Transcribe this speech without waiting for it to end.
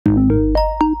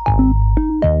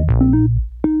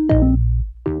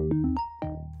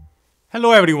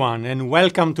Hello everyone and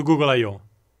welcome to Google I/O.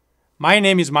 My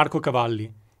name is Marco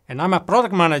Cavalli and I'm a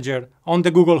product manager on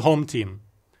the Google Home team.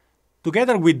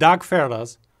 Together with Doug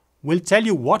Ferraz, we'll tell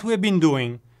you what we've been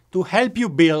doing to help you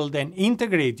build and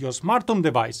integrate your smart home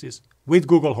devices with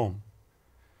Google Home.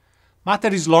 Matter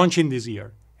is launching this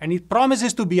year and it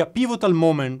promises to be a pivotal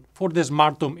moment for the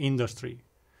smart home industry.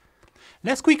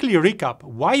 Let's quickly recap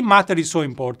why Matter is so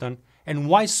important and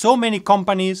why so many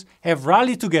companies have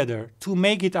rallied together to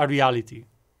make it a reality.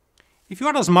 If you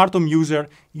are a smart home user,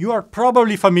 you are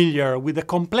probably familiar with the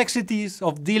complexities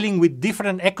of dealing with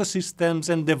different ecosystems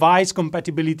and device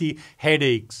compatibility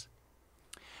headaches.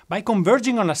 By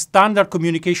converging on a standard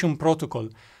communication protocol,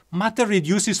 Matter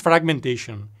reduces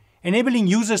fragmentation, enabling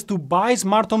users to buy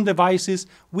smart home devices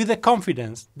with the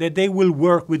confidence that they will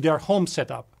work with their home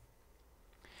setup.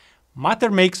 Matter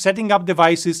makes setting up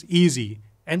devices easy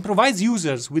and provides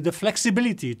users with the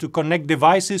flexibility to connect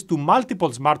devices to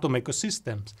multiple smart home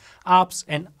ecosystems, apps,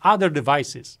 and other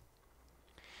devices.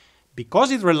 Because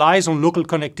it relies on local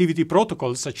connectivity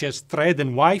protocols such as Thread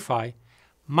and Wi-Fi,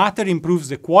 Matter improves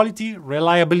the quality,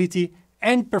 reliability,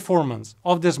 and performance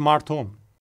of the smart home.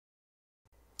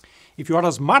 If you are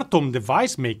a smart home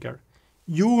device maker,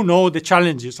 you know the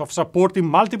challenges of supporting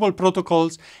multiple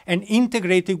protocols and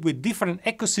integrating with different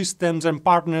ecosystems and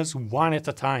partners one at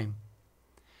a time.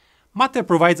 Matter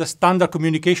provides a standard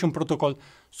communication protocol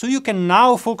so you can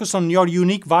now focus on your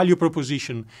unique value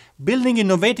proposition, building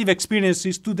innovative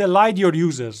experiences to delight your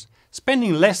users,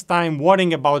 spending less time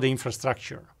worrying about the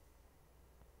infrastructure.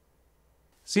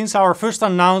 Since our first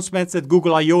announcements at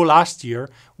Google I/O last year,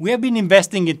 we have been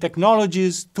investing in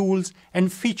technologies, tools, and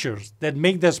features that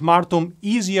make the smart home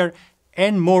easier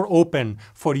and more open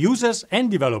for users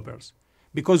and developers,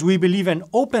 because we believe an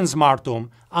open smart home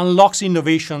unlocks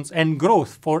innovations and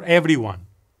growth for everyone.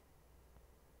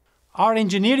 Our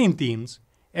engineering teams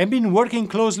have been working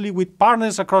closely with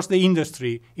partners across the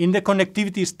industry in the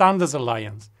Connectivity Standards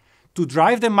Alliance to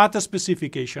drive the Matter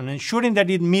specification, ensuring that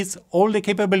it meets all the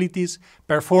capabilities,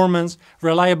 performance,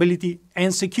 reliability,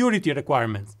 and security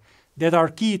requirements that are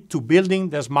key to building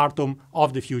the smart home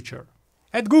of the future.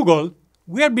 At Google,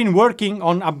 we have been working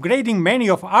on upgrading many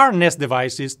of our Nest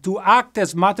devices to act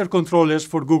as Matter controllers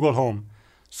for Google Home,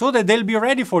 so that they'll be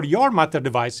ready for your Matter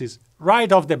devices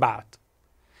right off the bat.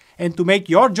 And to make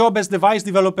your job as device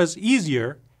developers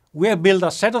easier, we have built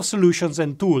a set of solutions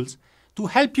and tools to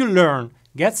help you learn,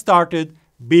 get started,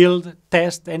 build,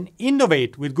 test, and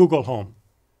innovate with Google Home.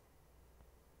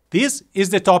 This is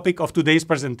the topic of today's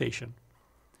presentation.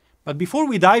 But before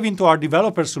we dive into our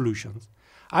developer solutions,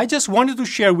 I just wanted to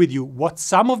share with you what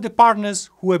some of the partners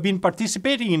who have been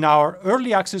participating in our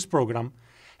early access program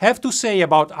have to say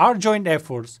about our joint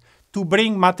efforts to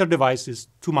bring Matter devices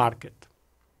to market.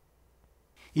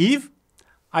 Eve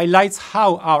highlights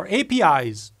how our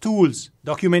APIs, tools,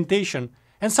 documentation,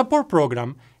 and support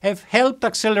program have helped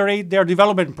accelerate their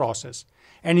development process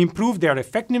and improve their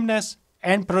effectiveness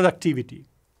and productivity.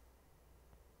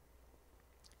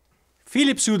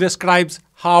 Philip Su describes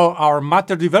how our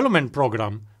Matter development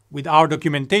program, with our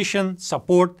documentation,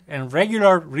 support, and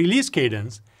regular release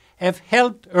cadence, have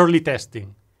helped early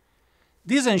testing.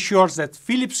 This ensures that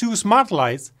Philip Su smart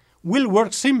lights will work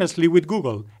seamlessly with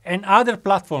Google and other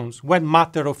platforms when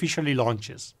Matter officially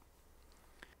launches.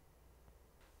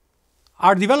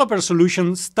 Our developer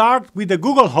solutions start with the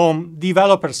Google Home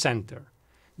Developer Center,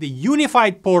 the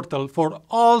unified portal for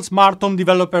all smart home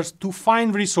developers to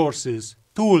find resources,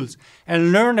 tools,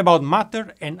 and learn about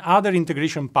Matter and other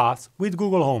integration paths with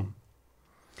Google Home.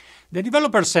 The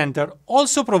Developer Center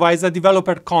also provides a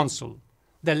developer console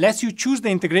that lets you choose the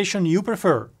integration you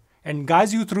prefer and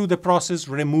guides you through the process,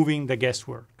 removing the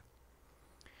guesswork.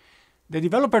 The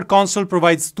Developer Console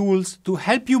provides tools to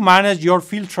help you manage your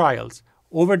field trials,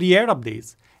 over-the-air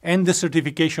updates, and the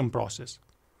certification process.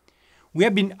 We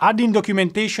have been adding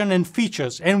documentation and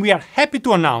features, and we are happy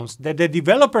to announce that the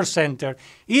Developer Center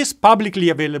is publicly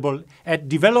available at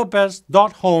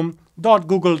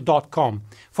developers.home.google.com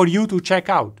for you to check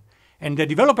out, and the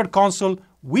Developer Console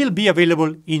will be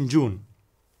available in June.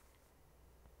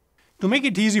 To make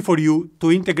it easy for you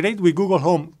to integrate with Google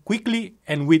Home quickly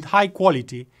and with high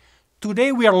quality,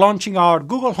 today we are launching our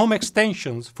Google Home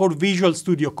extensions for Visual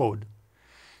Studio Code.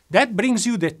 That brings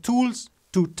you the tools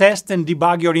to test and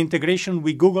debug your integration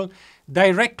with Google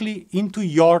directly into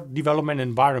your development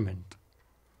environment.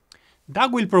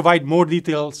 Doug will provide more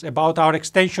details about our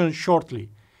extensions shortly,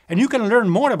 and you can learn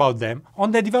more about them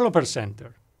on the Developer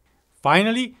Center.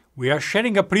 Finally, we are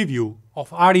sharing a preview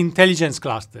of our intelligence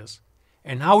clusters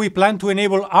and how we plan to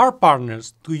enable our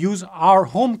partners to use our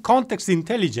home context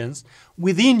intelligence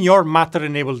within your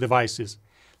Matter-enabled devices,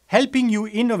 helping you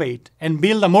innovate and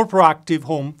build a more proactive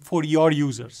home for your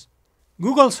users.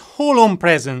 Google's whole home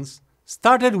presence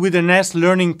started with a Nest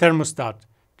Learning thermostat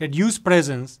that used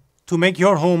presence to make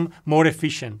your home more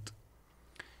efficient.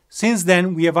 Since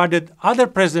then, we have added other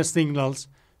presence signals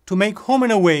to make home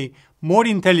and away more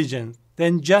intelligent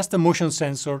than just a motion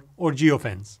sensor or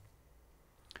geofence.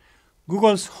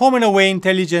 Google's home and away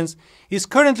intelligence is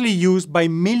currently used by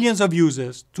millions of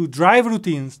users to drive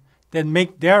routines that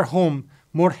make their home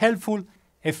more helpful,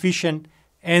 efficient,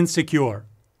 and secure.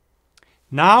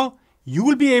 Now, you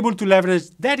will be able to leverage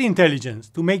that intelligence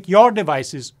to make your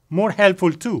devices more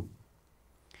helpful too.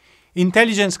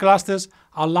 Intelligence clusters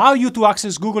allow you to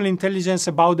access Google intelligence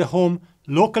about the home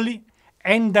locally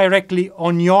and directly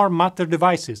on your Matter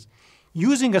devices,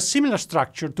 using a similar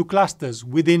structure to clusters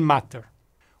within Matter.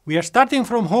 We are starting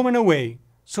from home and away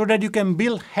so that you can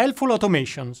build helpful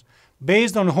automations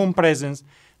based on home presence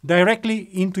directly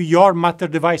into your Matter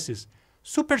devices,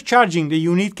 supercharging the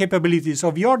unique capabilities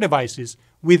of your devices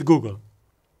with Google.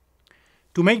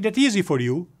 To make that easy for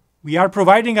you, we are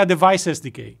providing a device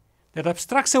SDK that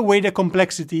abstracts away the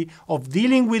complexity of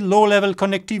dealing with low-level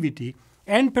connectivity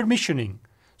and permissioning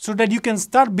so that you can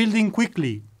start building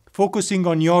quickly, focusing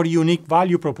on your unique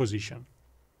value proposition.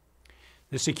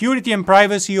 The security and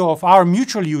privacy of our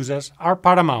mutual users are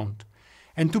paramount,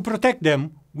 and to protect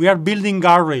them, we are building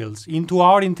guardrails into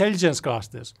our intelligence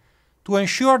clusters to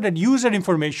ensure that user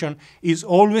information is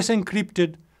always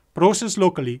encrypted, processed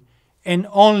locally, and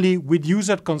only with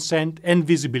user consent and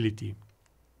visibility.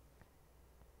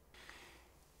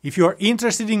 If you are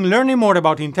interested in learning more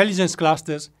about intelligence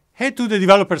clusters, head to the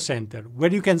Developer Center,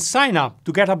 where you can sign up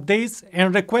to get updates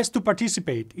and request to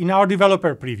participate in our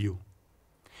developer preview.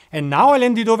 And now I'll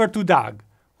hand it over to Doug,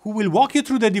 who will walk you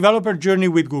through the developer journey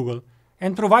with Google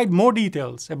and provide more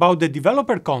details about the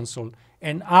Developer Console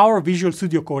and our Visual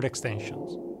Studio Code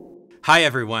extensions. Hi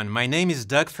everyone, my name is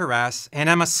Doug Ferraz and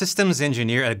I'm a systems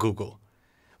engineer at Google.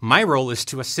 My role is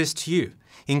to assist you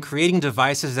in creating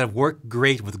devices that work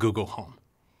great with Google Home.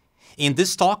 In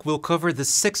this talk, we'll cover the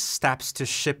 6 steps to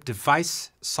ship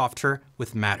device software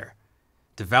with Matter: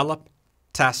 develop,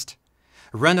 test,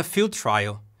 run a field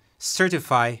trial,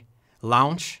 certify,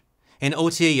 launch, and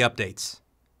OTA updates.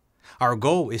 Our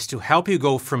goal is to help you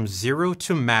go from zero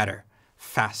to Matter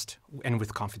fast and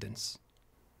with confidence.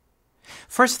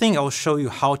 First thing, I'll show you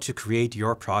how to create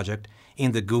your project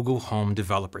in the Google Home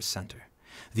Developer Center,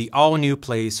 the all-new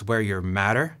place where your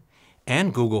Matter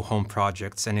and Google Home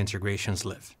projects and integrations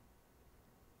live.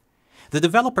 The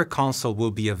Developer Console will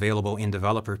be available in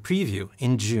Developer Preview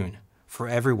in June for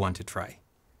everyone to try.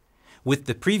 With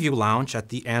the preview launch at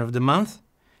the end of the month,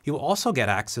 you'll also get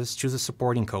access to the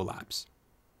supporting collabs.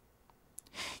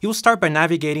 You'll start by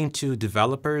navigating to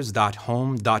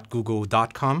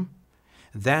developers.home.google.com,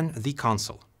 then the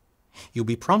console. You'll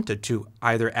be prompted to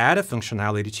either add a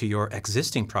functionality to your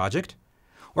existing project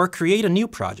or create a new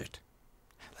project.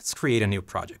 Let's create a new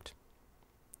project.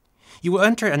 You will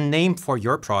enter a name for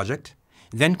your project,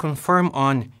 then confirm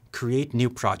on Create New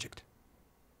Project.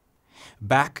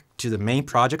 Back to the main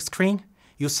project screen,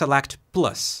 you select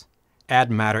Plus,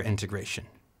 Add Matter Integration.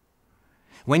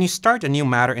 When you start a new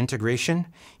Matter integration,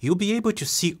 you'll be able to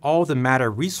see all the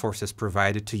Matter resources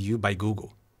provided to you by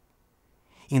Google.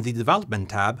 In the Development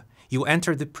tab, you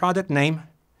enter the product name,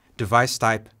 device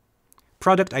type,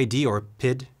 product ID or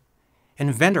PID,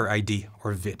 and vendor ID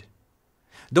or VID.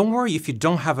 Don't worry if you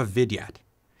don't have a VID yet.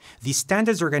 The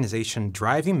Standards Organization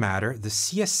Driving Matter, the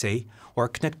CSA, or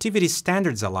Connectivity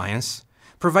Standards Alliance,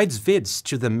 provides VIDs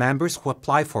to the members who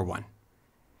apply for one.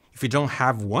 If you don't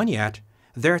have one yet,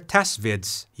 there are test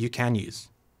VIDs you can use.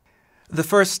 The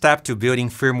first step to building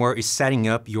firmware is setting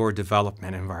up your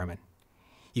development environment.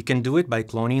 You can do it by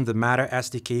cloning the Matter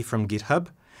SDK from GitHub,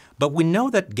 but we know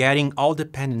that getting all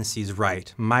dependencies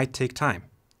right might take time.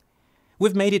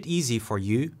 We've made it easy for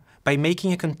you by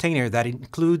making a container that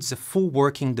includes a full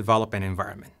working development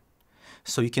environment,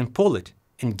 so you can pull it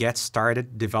and get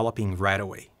started developing right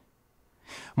away.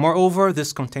 Moreover,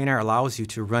 this container allows you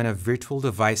to run a virtual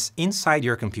device inside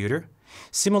your computer,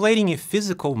 simulating a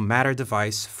physical Matter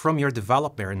device from your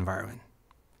developer environment.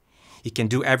 It can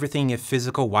do everything a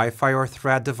physical Wi-Fi or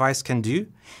Thread device can do,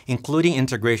 including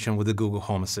integration with the Google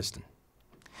Home Assistant.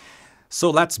 So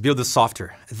let's build the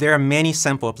software. There are many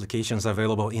sample applications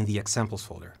available in the examples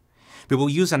folder. We will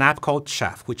use an app called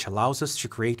Chef, which allows us to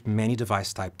create many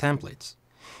device type templates.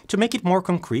 To make it more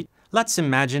concrete, let's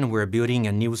imagine we're building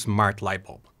a new smart light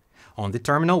bulb. On the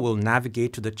terminal, we'll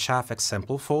navigate to the Chef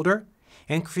example folder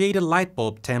and create a light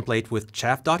bulb template with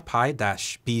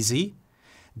chef.py-bz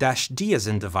 -d as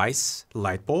in device,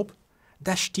 light bulb,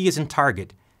 -t as in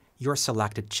target, your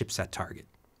selected chipset target.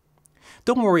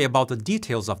 Don't worry about the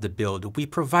details of the build. We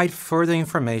provide further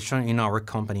information in our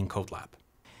accompanying code lab.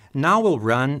 Now we'll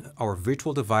run our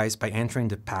virtual device by entering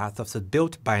the path of the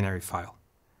built binary file.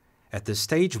 At this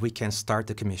stage, we can start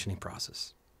the commissioning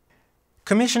process.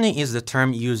 Commissioning is the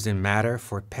term used in Matter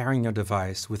for pairing your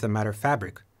device with a Matter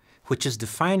fabric, which is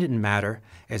defined in Matter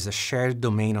as a shared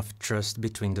domain of trust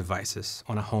between devices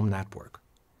on a home network.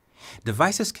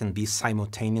 Devices can be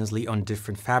simultaneously on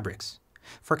different fabrics.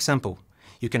 For example,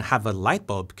 you can have a light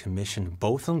bulb commissioned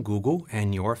both on Google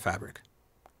and your fabric.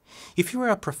 If you are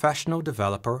a professional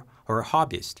developer or a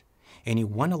hobbyist, and you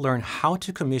want to learn how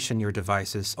to commission your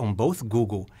devices on both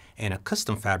Google and a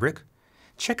custom fabric,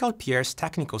 check out Pierre's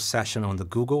technical session on the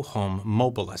Google Home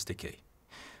Mobile SDK.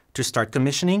 To start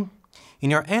commissioning, in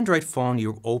your Android phone,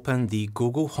 you open the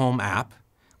Google Home app,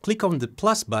 click on the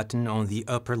plus button on the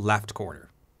upper left corner.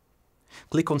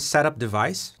 Click on Setup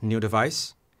Device, New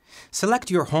Device, select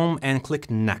your home and click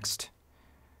Next.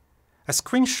 A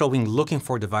screen showing Looking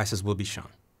for Devices will be shown.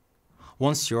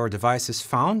 Once your device is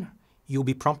found, you'll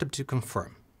be prompted to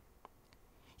confirm.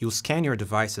 You'll scan your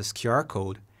device's QR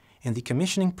code and the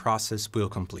commissioning process will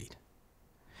complete.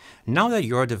 Now that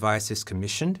your device is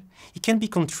commissioned, it can be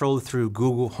controlled through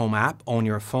Google Home app on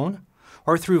your phone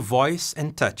or through voice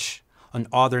and touch on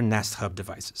other Nest Hub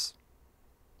devices.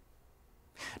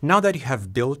 Now that you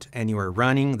have built and you are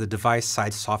running the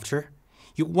device-side software,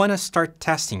 you want to start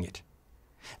testing it.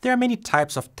 There are many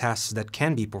types of tests that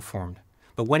can be performed,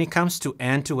 but when it comes to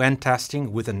end-to-end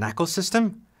testing with an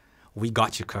ecosystem, we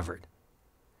got you covered.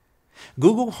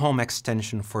 Google Home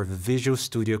extension for the Visual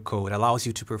Studio Code allows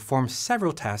you to perform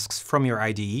several tasks from your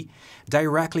IDE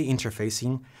directly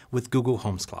interfacing with Google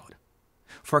Home's cloud.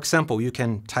 For example, you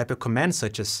can type a command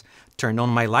such as "turn on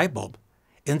my light bulb,"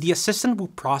 and the assistant will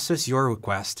process your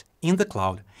request in the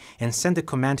cloud and send the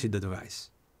command to the device.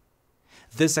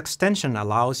 This extension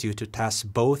allows you to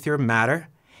test both your Matter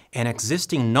and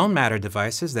existing non-Matter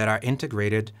devices that are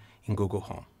integrated in Google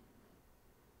Home.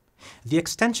 The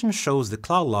extension shows the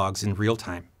cloud logs in real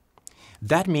time.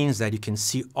 That means that you can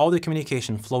see all the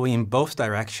communication flowing in both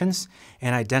directions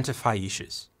and identify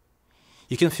issues.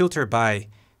 You can filter by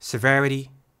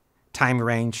severity, time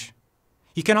range.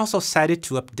 You can also set it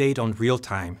to update on real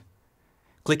time.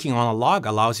 Clicking on a log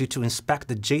allows you to inspect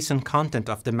the JSON content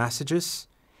of the messages,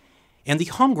 and the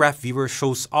Home Graph Viewer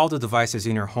shows all the devices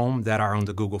in your home that are on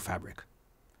the Google Fabric.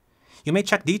 You may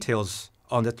check details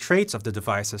on the traits of the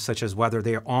devices, such as whether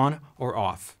they are on or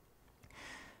off.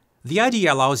 The IDE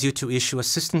allows you to issue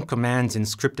assistant commands in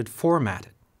scripted format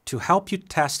to help you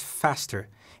test faster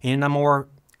and in a more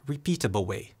repeatable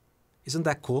way. Isn't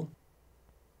that cool?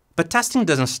 But testing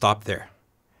doesn't stop there.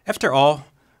 After all,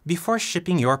 before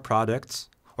shipping your products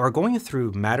or going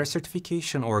through Matter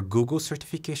certification or Google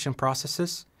certification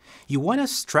processes, you want to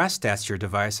stress test your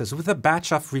devices with a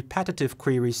batch of repetitive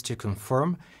queries to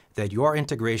confirm that your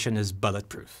integration is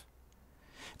bulletproof.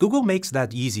 Google makes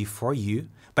that easy for you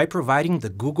by providing the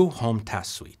Google Home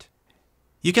Test Suite.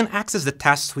 You can access the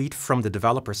Test Suite from the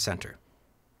Developer Center.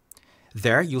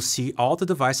 There, you'll see all the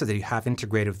devices that you have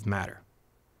integrated with Matter.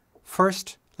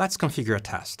 First, let's configure a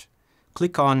test.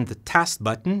 Click on the Test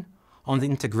button on the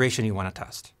integration you want to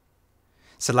test.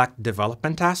 Select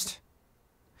Development Test.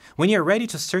 When you're ready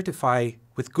to certify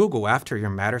with Google after your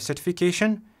Matter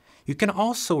certification, you can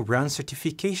also run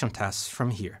certification tests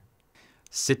from here.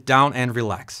 Sit down and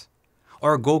relax,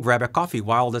 or go grab a coffee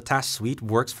while the test suite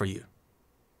works for you.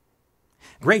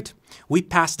 Great, we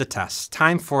passed the test.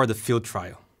 Time for the field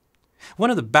trial.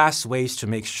 One of the best ways to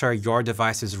make sure your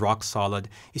device is rock solid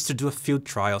is to do a field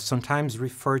trial, sometimes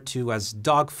referred to as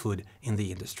dog food in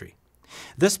the industry.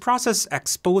 This process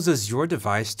exposes your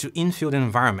device to in-field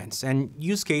environments and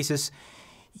use cases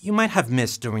you might have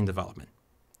missed during development.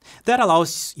 That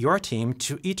allows your team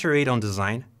to iterate on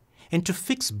design and to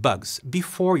fix bugs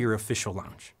before your official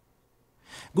launch.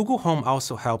 Google Home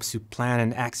also helps you plan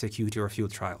and execute your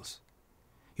field trials.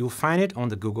 You'll find it on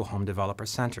the Google Home Developer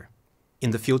Center.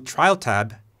 In the Field Trial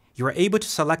tab, you are able to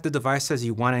select the devices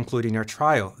you want to include in your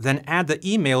trial, then add the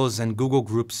emails and Google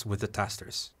Groups with the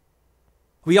testers.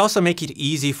 We also make it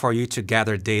easy for you to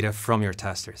gather data from your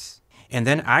testers, and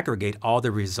then aggregate all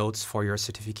the results for your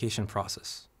certification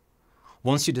process.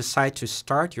 Once you decide to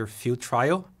start your field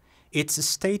trial, its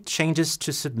state changes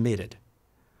to submitted.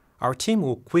 Our team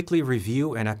will quickly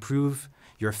review and approve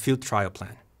your field trial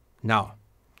plan. Now,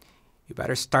 you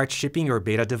better start shipping your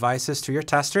beta devices to your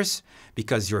testers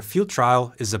because your field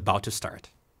trial is about to start.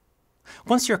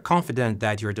 Once you're confident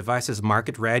that your device is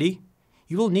market ready,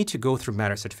 you will need to go through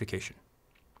Matter certification.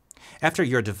 After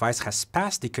your device has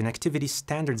passed the Connectivity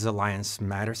Standards Alliance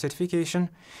Matter certification,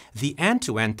 the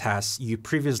end-to-end tests you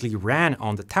previously ran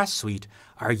on the test suite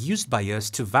are used by us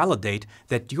to validate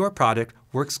that your product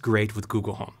works great with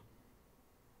Google Home.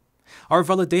 Our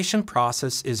validation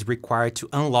process is required to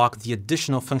unlock the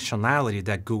additional functionality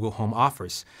that Google Home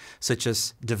offers, such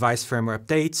as device firmware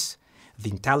updates,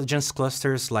 the intelligence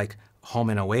clusters like Home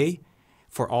and Away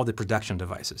for all the production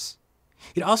devices.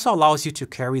 It also allows you to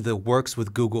carry the Works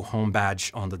with Google Home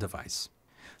badge on the device.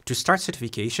 To start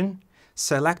certification,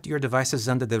 select your devices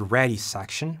under the Ready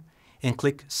section and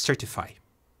click Certify.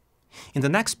 In the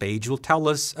next page, you'll tell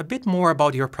us a bit more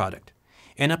about your product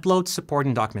and upload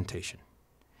supporting documentation.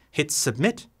 Hit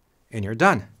Submit, and you're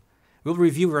done. We'll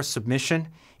review your submission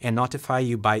and notify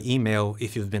you by email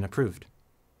if you've been approved.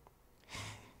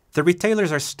 The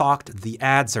retailers are stocked, the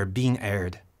ads are being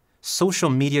aired. Social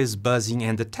media is buzzing,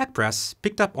 and the tech press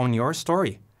picked up on your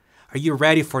story. Are you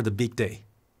ready for the big day?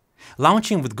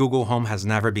 Launching with Google Home has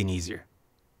never been easier.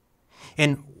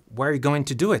 And where are you going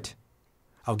to do it?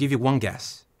 I'll give you one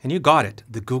guess, and you got it,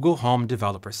 the Google Home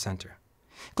Developer Center.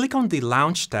 Click on the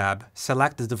Launch tab,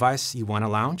 select the device you want to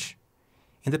launch.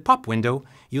 In the pop window,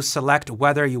 you select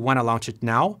whether you want to launch it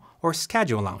now or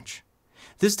schedule launch.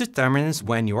 This determines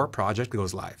when your project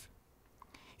goes live.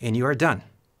 And you are done.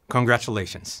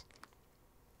 Congratulations.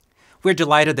 We're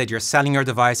delighted that you're selling your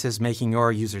devices, making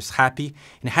your users happy,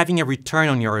 and having a return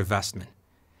on your investment.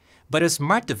 But a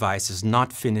smart device is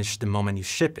not finished the moment you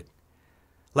ship it.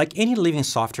 Like any living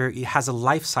software, it has a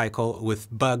life cycle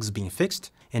with bugs being fixed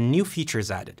and new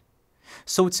features added.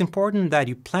 So it's important that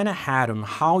you plan ahead on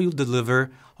how you'll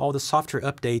deliver all the software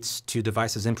updates to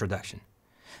devices in production.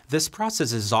 This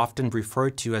process is often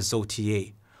referred to as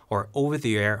OTA, or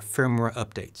over-the-air firmware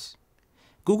updates.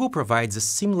 Google provides a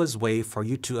seamless way for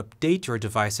you to update your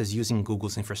devices using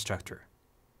Google's infrastructure.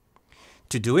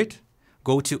 To do it,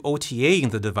 go to OTA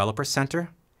in the Developer Center.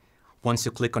 Once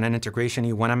you click on an integration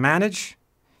you want to manage,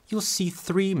 you'll see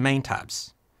three main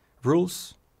tabs: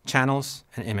 Rules, Channels,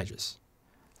 and Images.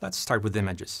 Let's start with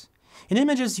Images. In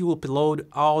Images, you will upload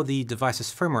all the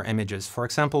device's firmware images. For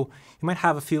example, you might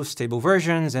have a few stable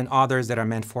versions and others that are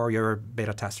meant for your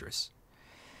beta testers.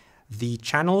 The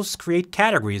channels create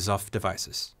categories of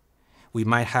devices. We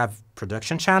might have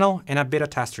production channel and a beta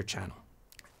tester channel.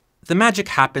 The magic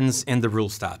happens in the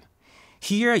Rules tab.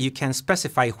 Here, you can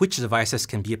specify which devices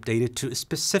can be updated to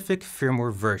specific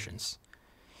firmware versions.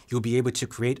 You'll be able to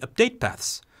create update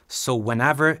paths, so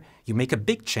whenever you make a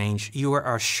big change, you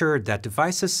are assured that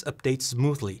devices update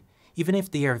smoothly, even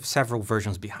if they are several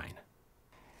versions behind.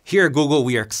 Here at Google,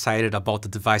 we are excited about the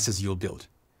devices you'll build.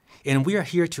 And we are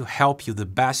here to help you the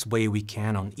best way we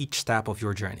can on each step of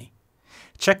your journey.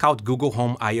 Check out Google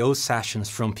Home I/O sessions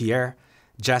from Pierre,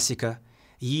 Jessica,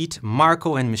 Yeet,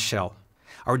 Marco, and Michelle.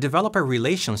 Our developer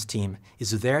relations team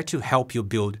is there to help you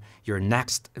build your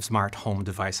next smart home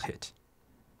device hit.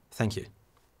 Thank you.